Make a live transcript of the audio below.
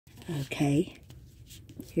Okay,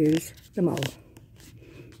 here's the mole.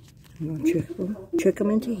 I'm going to trick him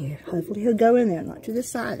into here. Hopefully he'll go in there, not to the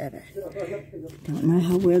side of it. Don't know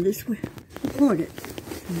how well this will record it.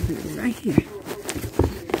 I'll put it right here.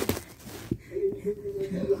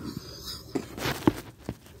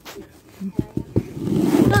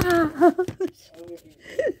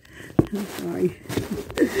 I'm sorry.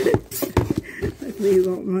 Hopefully he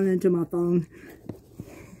won't run into my phone.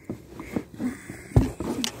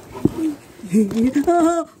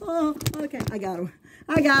 Okay, I got him.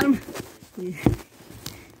 I got him. Yeah.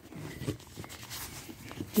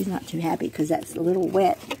 He's not too happy because that's a little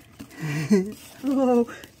wet.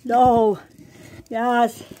 Oh, no.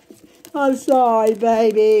 Yes. I'm sorry,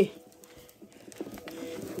 baby.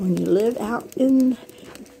 When you live out in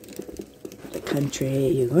the country,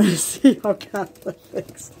 you're going to see all kinds of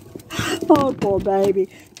things. Oh, poor baby.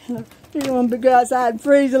 You're going to go outside and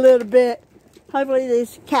freeze a little bit. Hopefully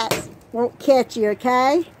these cats won't catch you,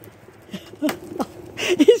 okay?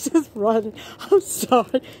 He's just running. I'm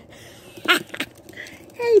sorry.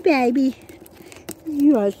 Hey, baby.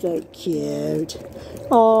 You are so cute.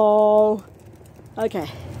 Oh. Okay.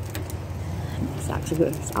 Socks are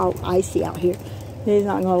good. It's all icy out here. He's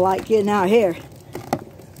not going to like getting out here.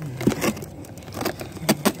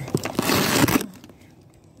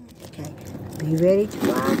 Okay. Are you ready to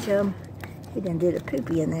watch him? He done did a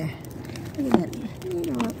poopy in there. Look at that.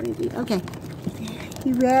 Little poopy. Okay.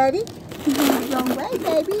 You ready? You're going the wrong way,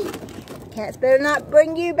 baby. Cats better not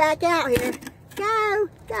bring you back out here. Go,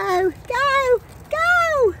 go, go,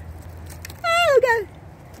 go. Oh, go.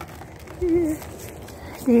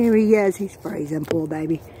 There he is. He's freezing, poor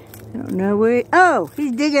baby. I don't know where he... Oh,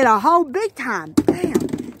 he's digging a hole big time. Damn,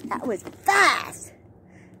 that was fast.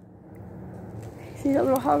 See that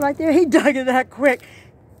little hole right there? He dug it that quick.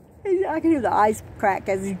 I can hear the ice crack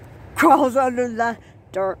as he crawls under the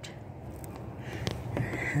dirt.